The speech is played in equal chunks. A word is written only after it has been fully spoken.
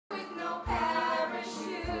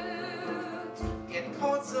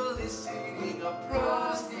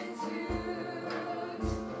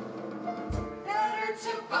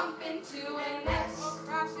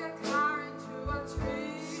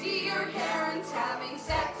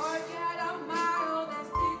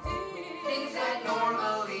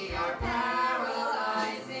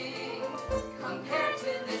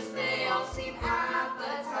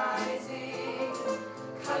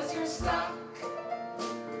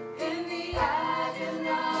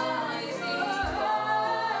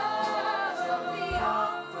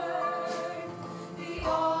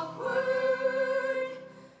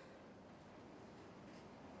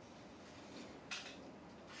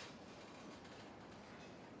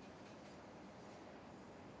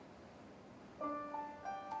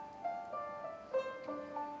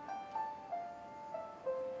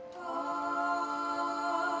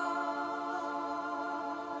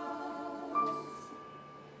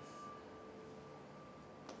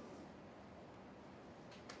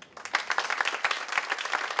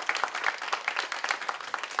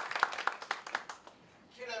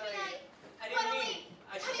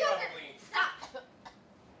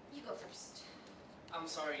I'm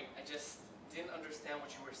sorry, I just didn't understand what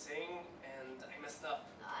you were saying, and I messed up.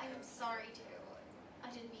 I'm sorry, too. I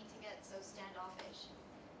didn't mean to get so standoffish.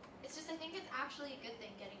 It's just I think it's actually a good thing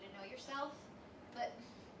getting to know yourself, but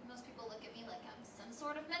most people look at me like I'm some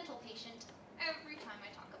sort of mental patient every time I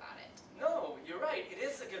talk about it. No, you're right, it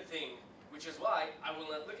is a good thing, which is why I will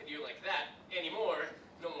not look at you like that anymore.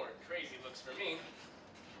 No more crazy looks for me.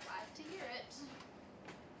 Glad to hear it.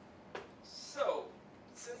 So,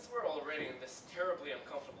 since we're already in this terribly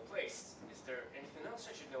uncomfortable place, is there anything else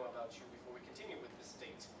I should know about you before we continue with this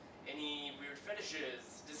date? Any weird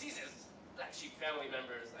fetishes, diseases, black sheep family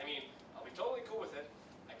members? I mean, I'll be totally cool with it,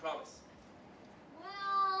 I promise.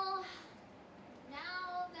 Well,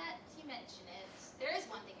 now that you mention it, there is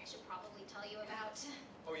one thing I should probably tell you about.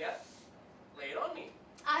 Oh yeah? Lay it on me.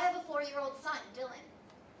 I have a 4-year-old son, Dylan.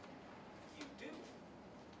 You do?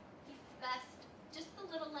 He's the best, just the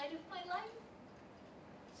little light of my life.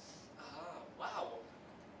 Wow.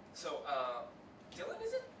 So, Dylan,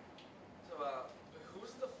 is it? So,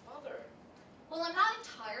 who's the father? Well, I'm not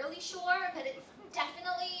entirely sure, but it's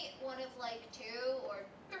definitely one of like 2 or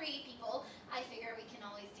 3 people. I figure we can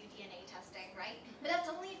always do DNA testing, right? But that's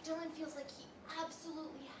only if Dylan feels like he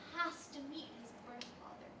absolutely has to meet his birth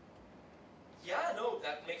father. Yeah, no,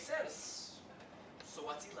 that makes sense. So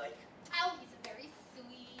what's he like? Oh, he's a very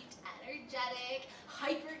sweet, energetic,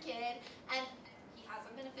 hyper kid, and he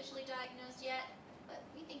hasn't been officially diagnosed yet, but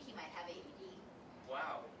we think he might have ADD.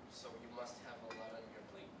 Wow, so you must have a lot on your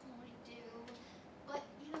plate. Oh, I do. But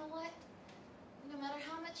you know what? No matter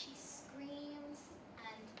how much he screams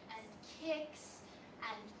and kicks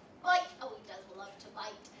and bites, oh, he does love to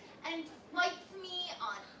bite, and bites me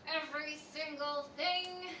on every single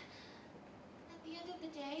thing, at the end of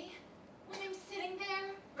the day, when I'm sitting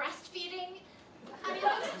there breastfeeding, and he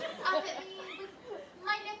looks up at me with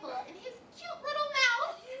my nipple in his cute little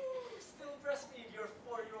mouth. You still breastfeed your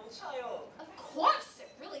 4-year-old child. Of course, it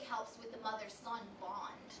really helps with the mother-son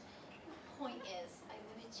bond. The point is, I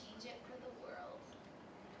wouldn't change it for the world.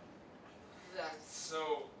 That's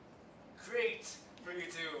so great for you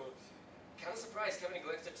two. Kind of surprised Kevin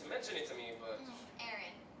neglected to mention it to me, but...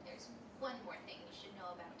 Aaron, there's one more thing you should know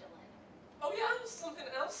about Dylan. Oh yeah? Something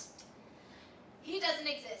else? He doesn't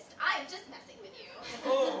exist. I'm just messing with you.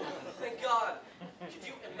 Oh, thank God. Could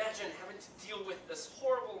you imagine having to deal with this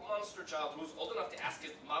horrible monster child who's old enough to ask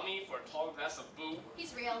his mommy for a tall glass of boo?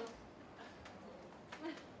 He's real.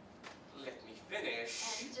 Let me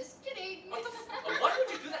finish. I'm just kidding. What the why would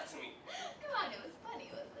you do that to me? Come on, it was funny,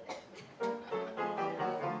 wasn't it?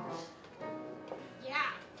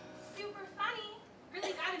 Yeah, super funny.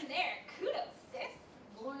 Really got in there. Kudos, sis.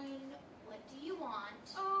 Lauren, what do you want?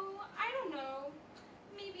 Oh, I don't know.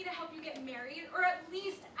 Maybe to help you get married, or at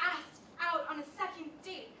least asked out on a second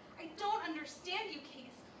date. I don't understand you,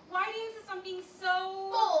 Case. Why do you insist on being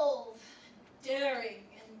so... bold, daring,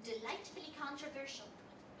 and delightfully controversial?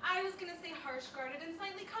 I was gonna say harsh-guarded and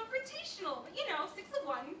slightly confrontational, but you know, 6 of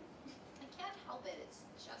 1. I can't help it. It's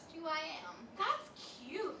just who I am. That's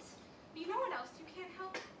cute. You know what else you can't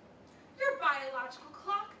help? Your biological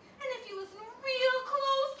clock. And if you listen real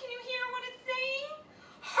close, can you hear what it's saying?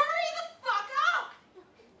 Hurry the fuck up!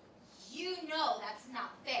 You know that's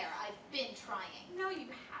not fair. I've been trying. No,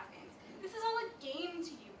 you haven't. This is all a game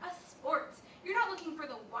to you, a sport. You're not looking for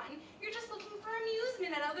the one. You're just looking for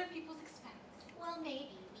amusement at other people's expense. Well,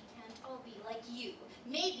 maybe we can't all be like you.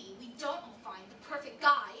 Maybe we don't all find the perfect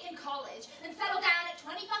guy in college and settle down at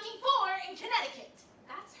 20 fucking 4 in Connecticut.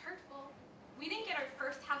 That's hurtful. We didn't get our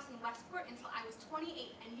first house in Westport until I was 28,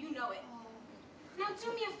 and you know it. Now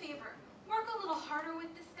do me a favor. Work a little harder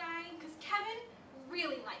with this guy, because Kevin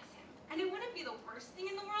really likes him. And it wouldn't be the worst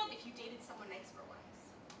thing in the world if you dated someone nice for once.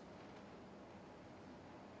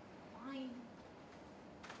 Fine.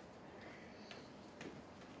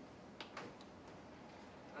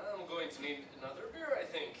 I'm going to need another beer, I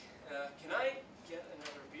think. Can I get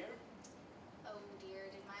another beer? Oh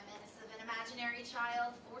dear, did my menace of an imaginary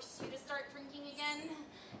child force you to start drinking again?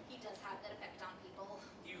 He does have that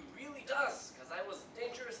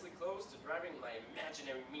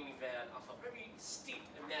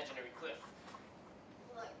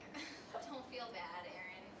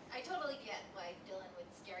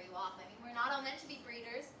meant to be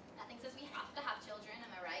breeders. Nothing says we have to have children,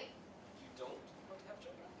 am I right? You don't want to have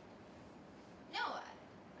children? No,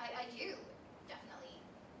 I do. Definitely.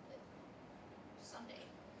 Someday.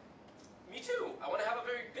 Me too. I want to have a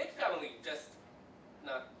very big family, just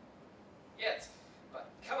not yet. But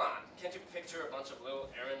come on, can't you picture a bunch of little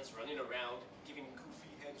errands running around, giving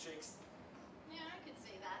goofy handshakes? Yeah, I could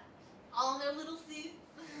say that. All in their little suits.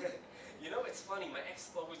 You know, it's funny, my ex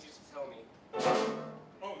always used to tell me,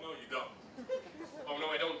 Oh, no, you don't. oh no,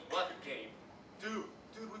 I don't, what, Gabe? Dude,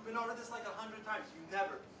 we've been over this like 100 times. You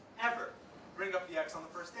never, ever bring up the ex on the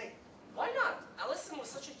first date. Why not? Allison was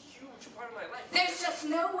such a huge part of my life. There's just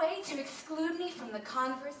no way to exclude me from the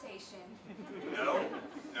conversation. No.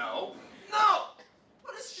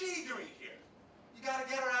 What is she doing here? You gotta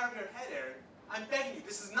get her out of your head, Aaron. I'm begging you,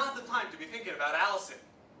 this is not the time to be thinking about Allison.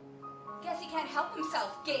 Guess he can't help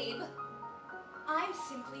himself, Gabe. I'm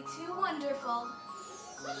simply too wonderful.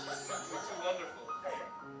 You're too wonderful.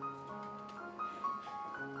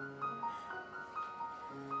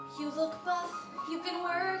 You look buff, you've been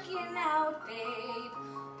working out, babe.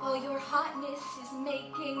 Oh, your hotness is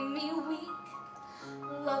making me weak.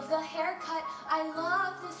 Love the haircut, I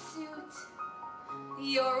love the suit.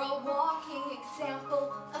 You're a walking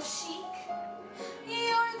example of chic.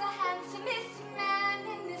 You're the handsomest man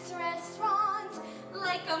in this restaurant,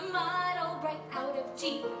 like a model right out of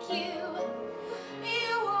GQ.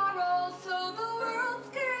 You are also the world's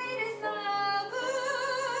greatest lover.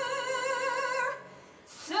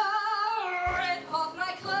 So rip off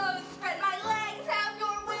my clothes, spread my legs, have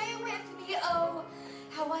your way with me. Oh,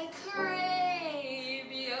 how I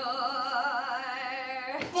crave your...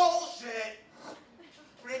 Bullshit!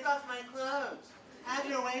 Break off my clothes. Have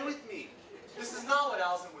your way with me. This is not what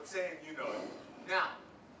Allison would say, and you know it. Now,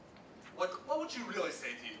 what would you really say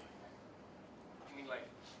to you? You mean like,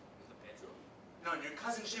 in the bedroom? No, in your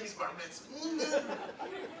cousin Jimmy's bar mitzvah.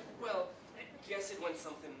 Well, I guess it went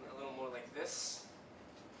something a little more like this.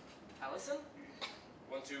 Allison,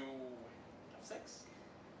 want to have sex?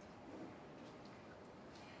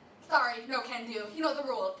 Sorry, no can do. You know the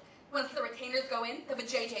rule. Once the retainers go in, the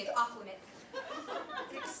vajayjay is off limits.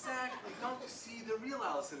 Exactly. Don't you see? The real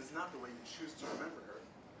Allison is not the way you choose to remember her.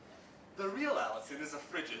 The real Allison is a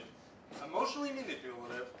frigid, emotionally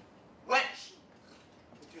manipulative wench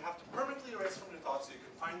that you have to permanently erase from your thoughts so you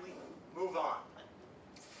can finally move on.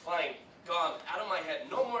 Fine, gone, out of my head,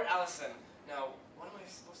 no more Allison. Now, what am I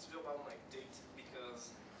supposed to do about my date? Because...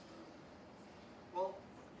 Well,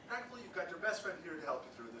 thankfully you've got your best friend here to help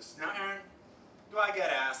you through this. Now, Aaron, do I get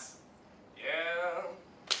ass? yeah...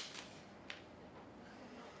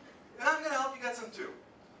 And I'm going to help you get some too.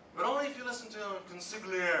 But only if you listen to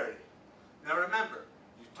consigliere. Now remember,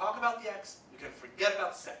 you talk about the ex, you can forget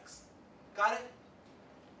about sex. Got it?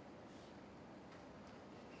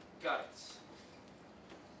 Got it.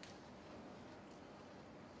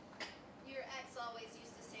 Your ex always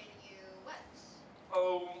used to say to you, what?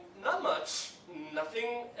 Oh, not much.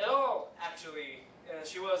 Nothing at all, actually.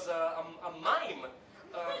 She was a mime.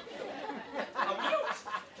 A mute.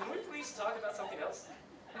 Can we please talk about something else?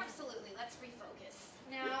 Absolutely, let's refocus.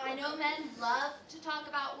 Now, I know men love to talk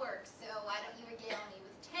about work, so why don't you regale me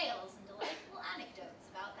with tales and delightful anecdotes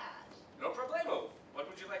about that? No problemo. What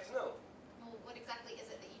would you like to know? Well, what exactly is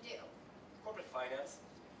it that you do? Corporate finance,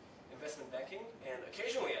 investment banking, and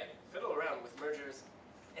occasionally I fiddle around with mergers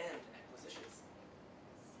and acquisitions.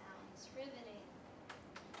 Sounds riveting.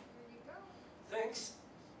 Here you go. Thanks.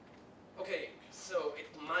 Okay, so it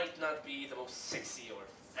might not be the most sexy or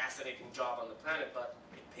fascinating job on the planet, but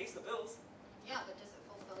it pays the bills. Yeah, but does it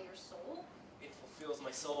fulfill your soul? It fulfills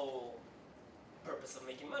my sole purpose of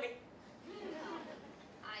making money.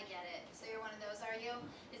 I get it. So you're one of those, are you?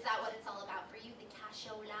 Is that what it's all about for you, the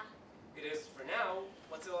cashola? It is for now.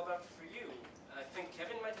 What's it all about for you? I think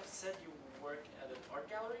Kevin might have said you work at an art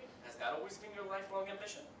gallery. Has that always been your lifelong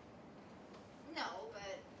ambition? No,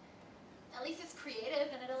 but at least it's creative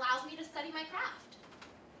and it allows me to study my craft.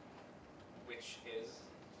 Which is?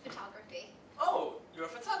 Photography. Oh, you're a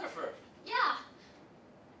photographer. Yeah.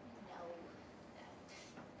 No.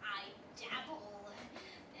 I dabble.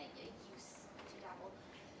 I used to dabble.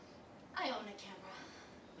 I own a camera.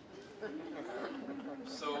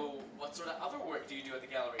 So, what sort of other work do you do at the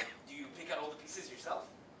gallery? Do you pick out all the pieces yourself?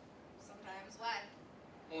 Sometimes. Why?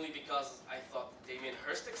 Only because I thought the Damien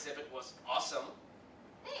Hirst exhibit was awesome.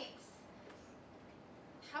 Thanks.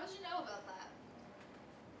 How did you know about that?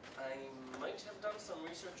 I might have done some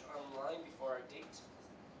research online before our date.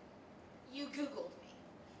 You Googled me.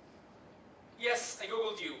 Yes, I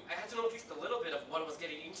googled you. I had to know at least a little bit of what I was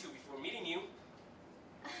getting into before meeting you.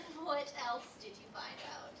 What else did you find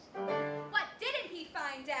out? What didn't he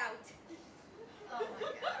find out?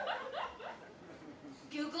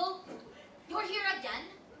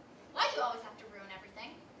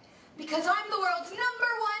 Because I'm the world's #1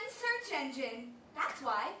 search engine. That's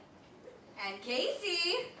why. And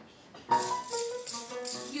Casey,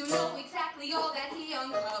 you know exactly all that he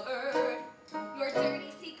uncovered. Your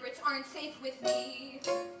dirty secrets aren't safe with me.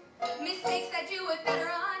 Mistakes that you would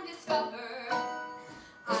better undiscover.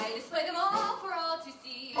 I display them all for all to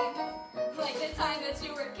see. Like the time that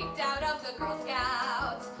you were kicked out of the Girl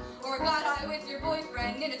Scouts, or got high with your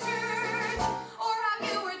boyfriend in a church, or how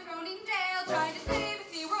you were thrown in jail trying to save a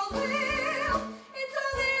SeaWorld whale. It's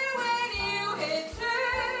all there when you hit search.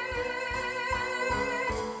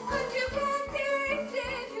 'Cause you can't erase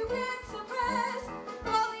it, you can't suppress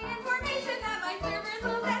all the information that my servers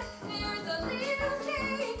possess. There's a little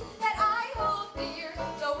saying that I hold dear: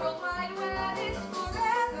 the World Wide Web is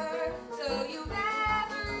forever, so you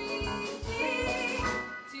never easy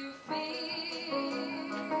to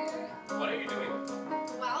fear. What are you doing?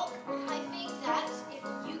 Well, I think that if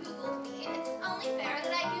you Googled me, it's only fair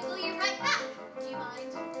that I Google you right back. Do you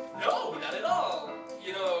mind? No, not at all.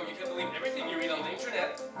 You know, you can't believe everything you read on the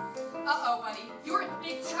internet. Uh-oh, buddy. You're in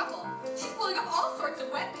big trouble. She's pulling up all sorts of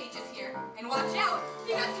web pages here. And watch out,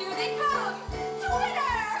 because here they come!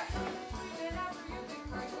 Twitter!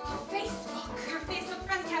 Facebook! Your Facebook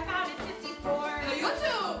friends kept out at 54.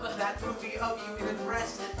 YouTube! That movie of you in a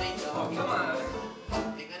dress that they Oh, know. come on.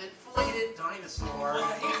 Being an inflated dinosaur. Was it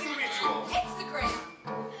hazing ritual? Instagram!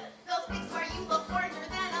 Those pics where you look larger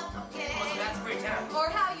than a pumpkin. Was that spray tan? Or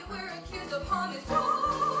how you were accused of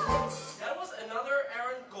homicide. That was another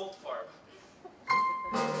Aaron Goldfarb.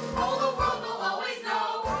 All the world will always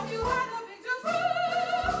know. You had a big just You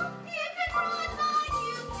can run, but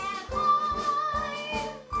you can't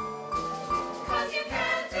hide. 'Cause you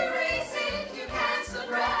can't erase it, you can't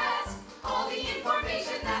suppress all the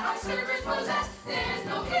information that our servers possess. There's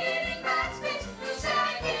no hitting backspace, no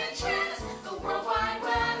second chance. The World Wide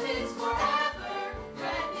Web is forever,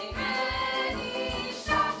 threatening any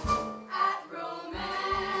shot at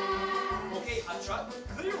romance. Okay, Hotshot,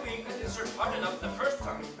 clearly I didn't search hard enough the first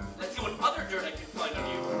time. Let's see what other dirt I can find on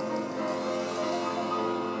you.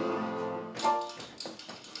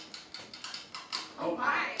 Oh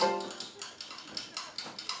my.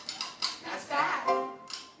 That's bad.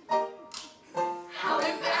 How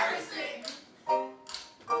embarrassing. In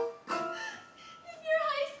your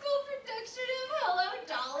high school production of Hello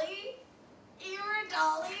Dolly, you were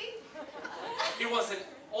Dolly. It was an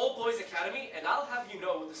all-boys academy, and I'll have you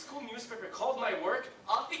know, the school newspaper called my work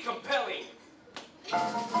oddly compelling.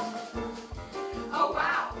 Oh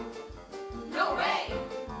wow. No way.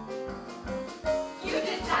 You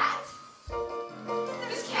did that?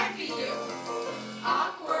 This can't be you.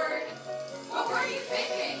 Awkward. What were you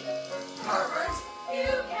thinking? Pervert.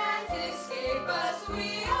 You can't escape us.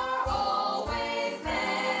 We are always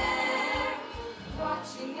there.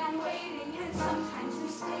 Watching and waiting and sometimes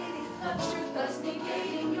misstating the truth, thus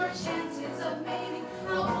negating your chances of mating.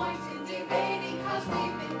 No point in debating, 'cause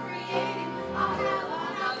we've been creating a hell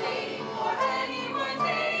on a dating for anyone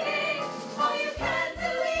dating. Oh, you can't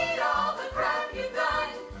delete all the crap you've done.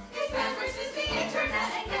 It's man versus the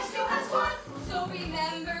internet, and guess who has won? So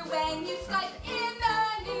remember when you Skype in the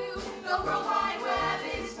new, the World Wide Web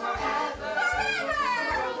is forever. Forever!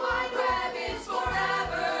 The World Wide Web is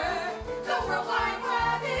forever. The World Wide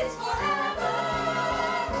Web is forever.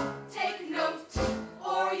 Take note,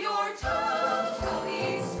 or you're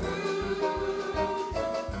totally screwed.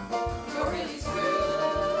 You're really screwed.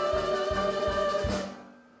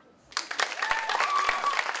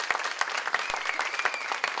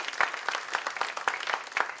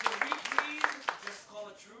 Can we please just call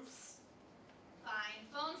a truce? Fine,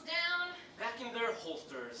 phones down. Back in their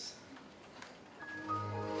holsters.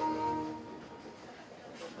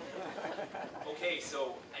 Okay,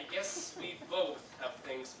 so I guess we both have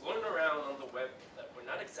things floating around on the web that we're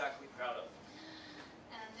not exactly proud of.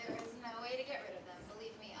 And there is no way to get rid of them.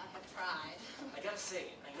 Believe me, I have tried. I gotta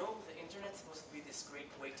say, I know the internet's supposed to be this great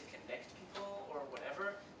way to connect people or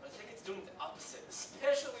whatever, but I think it's doing the opposite,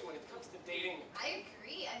 especially when it comes to dating. I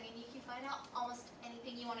agree. I mean, you can find out almost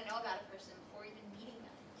anything you want to know about a person before even meeting them.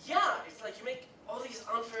 Yeah, it's like you make all these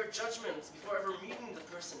unfair judgments before ever meeting the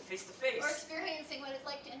person face to face. Or experiencing what it's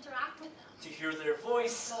like to interact with them. To hear their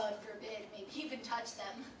voice. God forbid, maybe even touch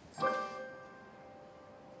them. So,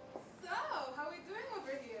 how are we doing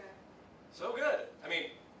over here? So good. I mean,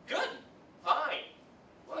 good. Fine.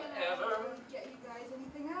 Whatever. Get you guys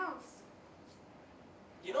anything else?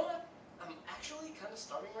 You know what? I'm actually kind of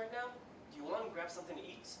starving right now. Do you want to grab something to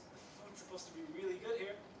eat? The food's supposed to be really good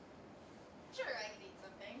here. Sure, I could eat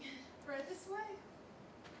something. Right this way.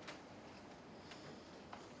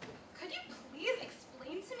 Could you please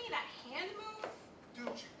explain to me that hand move?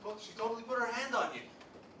 Dude, she totally put her hand on you.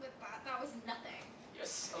 But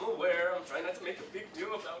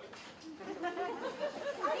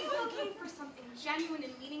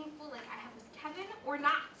meaningful like I have with Kevin, or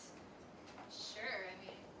not? Sure, I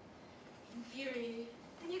mean, in theory.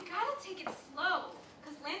 Then you gotta take it slow,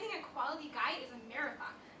 because landing a quality guy is a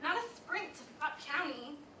marathon, not a sprint to Fuck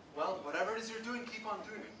County. Well, whatever it is you're doing, keep on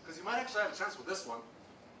doing it, because you might actually have a chance with this one.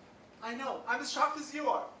 I know. I'm as shocked as you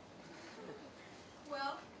are.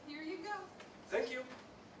 Well, here you go. Thank you.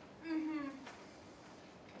 Mm-hmm.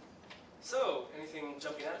 So, anything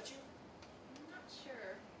jumping out at you? I'm not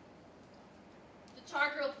sure. The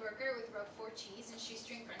char-grilled burger with Roquefort cheese and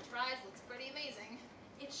shoestring french fries looks pretty amazing.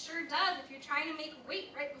 It sure does if you're trying to make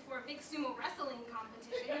weight right before a big sumo wrestling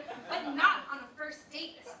competition, but not on a first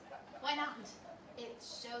date. Why not? It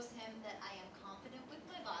shows him that I am confident with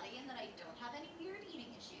my body and that I don't have any weird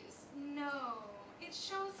eating issues. No, it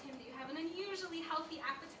shows him that you have an unusually healthy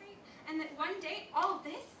appetite and that one day all of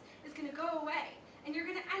this is going to go away and you're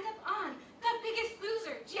going to end up on The Biggest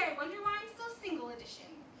Loser, Gee, I Wonder Why I'm Still Single edition.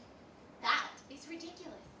 That is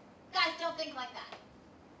ridiculous. Guys, don't think like that.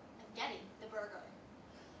 I'm getting the burger.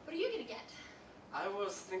 What are you going to get? I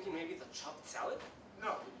was thinking maybe the chopped salad?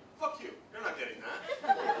 No, fuck you. You're not getting that.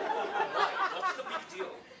 Why? What's the big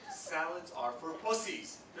deal? Salads are for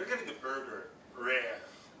pussies. You're getting the burger. Rare.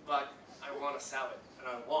 But I want a salad. And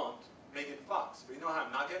I want Megan Fox. But you know how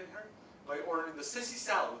I'm not getting her? By ordering the sissy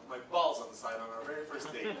salad with my balls on the side on our very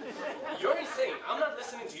first date. You're insane. I'm not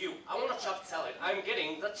listening to you. I want a chopped salad. I'm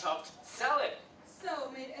getting the chopped salad.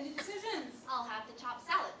 So, made any decisions? I'll have the chopped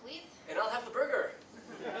salad, please. And I'll have the burger.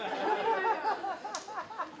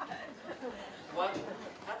 What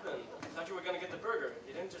happened? I thought you were going to get the burger.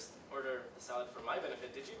 You didn't just order the salad for my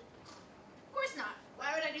benefit, did you? Of course not.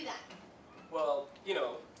 Why would I do that? Well, you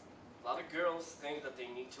know, a lot of girls think that they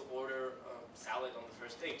need to order a salad on the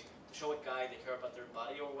first date to show a guy they care about their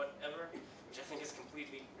body or whatever, which I think is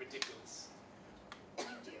completely ridiculous. You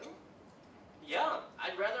do? Yeah,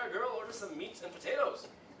 I'd rather a girl order some meat and potatoes.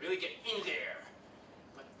 Really get in there.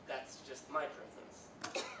 But that's just my preference.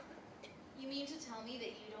 You mean to tell me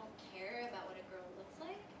that you don't care about what a girl looks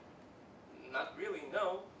like? Not really,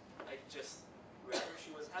 no. I'd just rather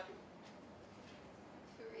she was happy.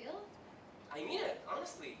 For real? I mean it,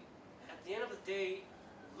 honestly. At the end of the day,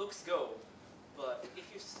 looks go. But if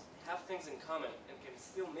you have things in common and can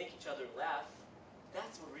still make each other laugh,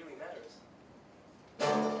 that's what really matters.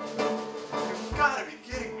 You've gotta be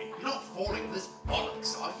kidding me. You're not falling for this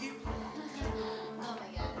bollocks, are you? Oh my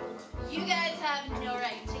god. You guys have no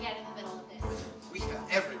right to get in the middle of this. We have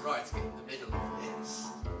every right to get in the middle of this.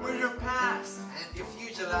 We're your past. And your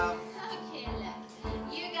future, love. Okay, look.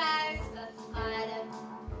 You guys specified a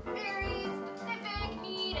very specific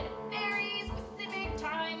need at a very specific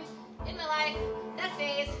time in my life. That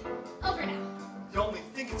phase, over now. You only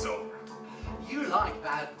think it's over. You like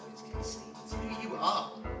bad boys, Casey. It's who you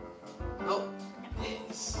are. Oh,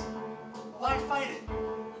 it is. Why fight it?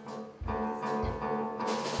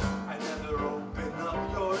 I never open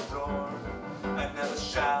up your door. I never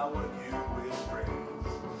shower you with praise.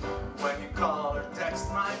 When you call or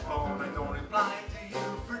text my phone, I don't reply to you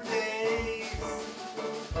for days.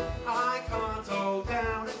 I can't hold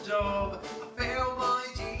down a job. I failed my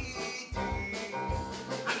GED.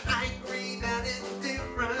 I'm angry that it's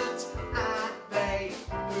different. And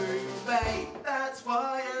babe, that's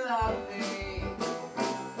why you love me.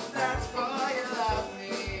 That's why you love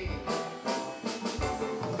me.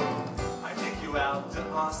 I take you out to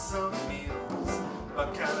awesome meals,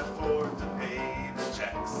 but can't afford to pay the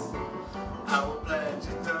checks. I will pledge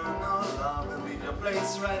eternal love and leave your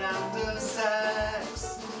place right after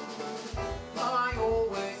sex. I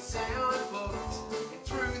always say I'm booked. In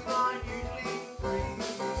truth, I'm usually free.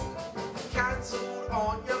 Cancelled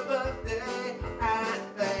on your birthday, and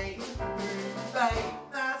babe,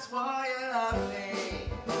 that's why you love me.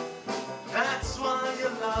 That's why you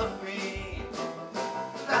love me.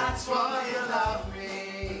 That's why you love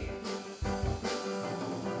me.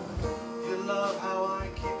 You love how I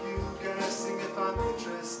keep you guessing if I'm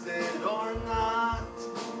interested or not.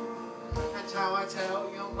 And how I tell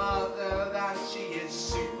your mother that she is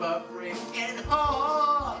super freaking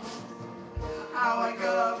hot. How I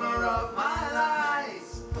cover up my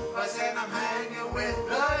lies by saying I'm hanging with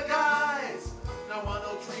the guys. No one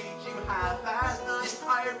will treat you half as nice.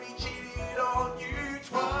 Hired me, cheated on you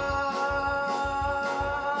twice.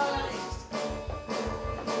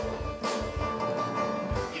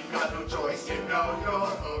 You've got no choice, you know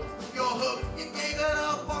you're hooked. You're hooked, you gave it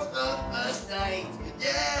up on the first date.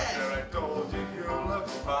 Yeah! Sure, I told you you look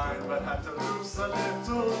fine, but had to lose a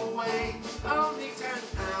little weight. Only 10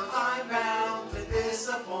 pounds, I'm bound to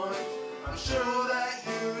disappoint. I'm sure that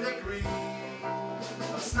you'd agree.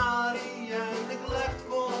 I'm snotty and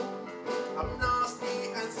neglectful. I'm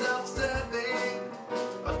nasty and self-serving.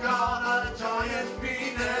 But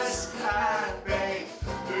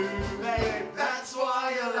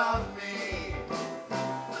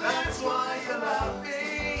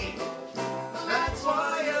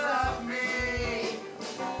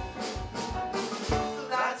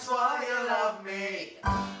Yay!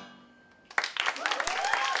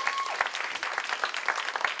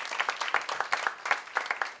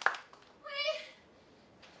 Wait,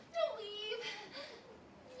 don't leave.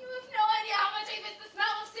 You have no idea how much I miss the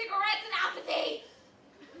smell of cigarettes and apathy.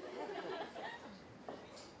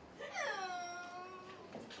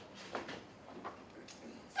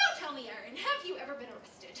 So tell me, Aaron, have you ever been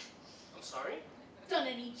arrested? I'm sorry? Done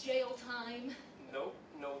any jail time? Nope,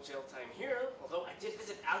 no jail time here, although I did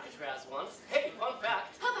visit Alcatraz once. Hey, fun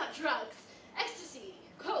fact! How about drugs? Ecstasy,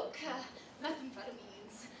 coke,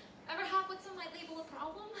 methamphetamines. Ever have what some might label a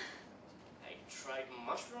problem? I tried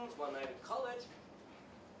mushrooms one night in college.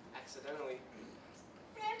 Accidentally.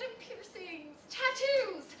 Random piercings,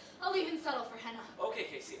 tattoos. I'll even settle for henna. Okay,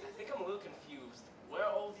 Casey, I think I'm a little confused. Where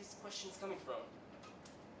are all these questions coming from?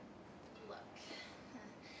 Look,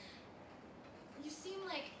 you seem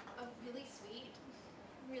like a really sweet,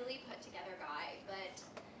 really put together guy, but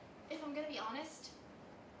if I'm gonna be honest,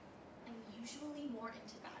 I'm usually more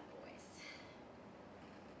into bad boys.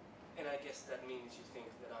 And I guess that means you think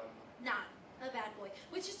that I'm... Not a bad boy,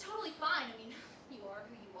 which is totally fine. I mean, you are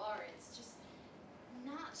who you are. It's just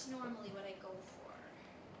not normally what I go for.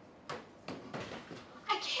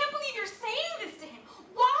 I can't believe you're saying this to him.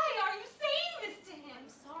 Why are you saying this to him? I'm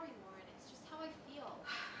sorry, Lauren. It's just how I feel.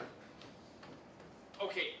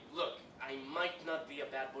 Okay, look, I might not be a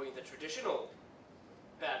bad boy in the traditional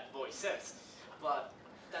bad boy sense, but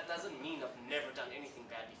that doesn't mean I've never done anything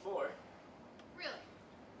bad before. Really?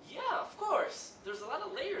 Yeah, of course. There's a lot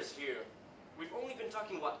of layers here. We've only been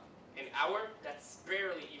talking, what, an hour? That's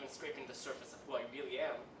barely even scraping the surface of who I really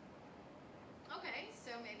am. Okay,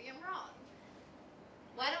 so maybe I'm wrong.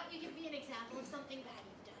 Why don't you give me an example of something bad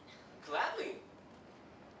you've done? Gladly.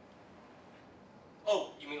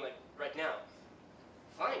 Oh, you mean like right now?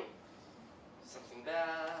 Fine. Something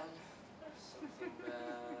bad. Something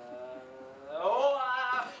bad. Oh,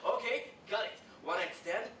 okay, got it. One night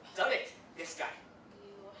stand, done it. This guy.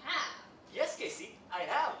 You have. Yes, Casey, I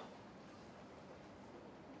have.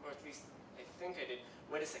 Or at least, I think I did.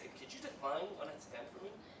 Wait a second, could you define one night stand for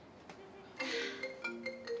me?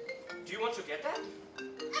 Do you want to get that?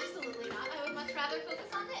 Absolutely not. I would much rather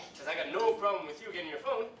focus on this. Because I got no problem with you getting your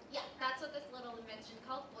phone. Yeah, that's what this little invention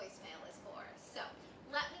called voicemail is for. So,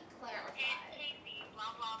 let me clarify.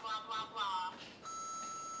 Blah, blah, blah, blah, blah.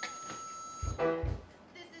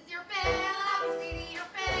 This is your bailout, sweetie, your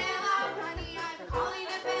bailout. Honey, I'm calling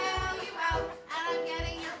to bail you out. And I'm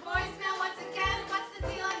getting your voicemail once again. What's the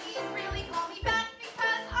deal? I mean, really call me back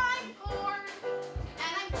because I'm bored.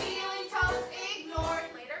 And I'm feeling toast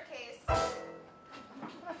ignored. Later, case.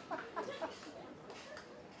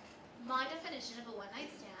 My definition of a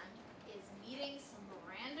one-night stand is meeting some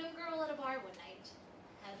random girl at a bar one night,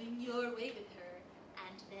 having your way with her,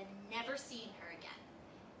 and then never seeing her again.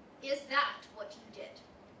 Is that what you did?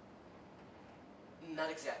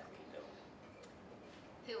 Not exactly, no.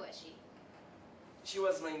 Who was she? She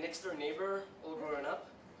was my next door neighbor, all grown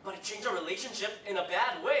up, but it changed our relationship in a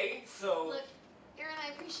bad way, so... Look, Aaron,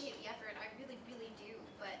 I appreciate the effort. I really, really do.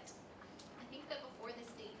 But I think that before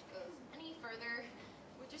this date goes any further,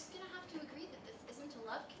 we're just gonna have to agree that this isn't a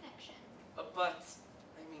love connection. But,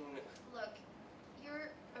 I mean... Look,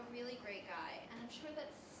 you're a really great guy, and I'm sure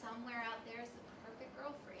that somewhere out there is the perfect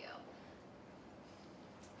girl for you.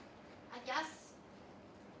 I guess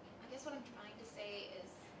what I'm trying to say is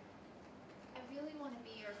I really want to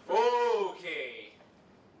be your friend. Okay.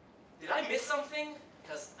 Did I miss something?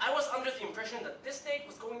 Because I was under the impression that this date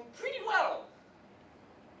was going pretty well.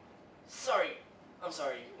 Sorry. I'm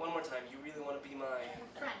sorry. One more time. You really want to be my...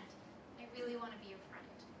 Friend. I really want to be your friend.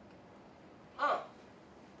 Huh.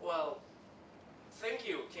 Well, thank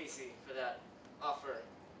you, Casey, for that offer.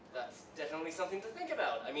 That's definitely something to think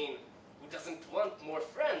about. I mean, who doesn't want more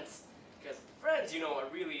friends? Because friends, you know, are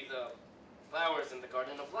really the flowers in the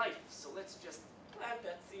garden of life. So let's just plant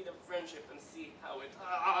that seed of friendship and see how it...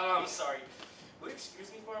 I'm sorry. Will you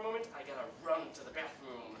excuse me for a moment? I gotta run to the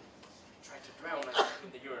bathroom. Try to drown myself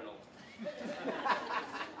in the urinal.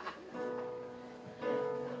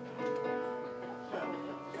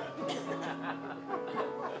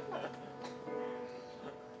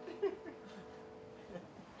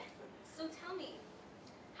 So tell me,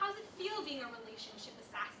 how's it feel being a relationship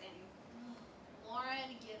assassin?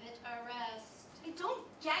 Lauren, give it a rest. I don't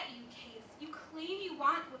get you, Case. You claim you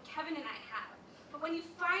want what Kevin and I have, but when you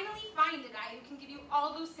finally find a guy who can give you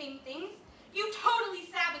all those same things, you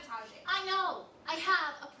totally sabotage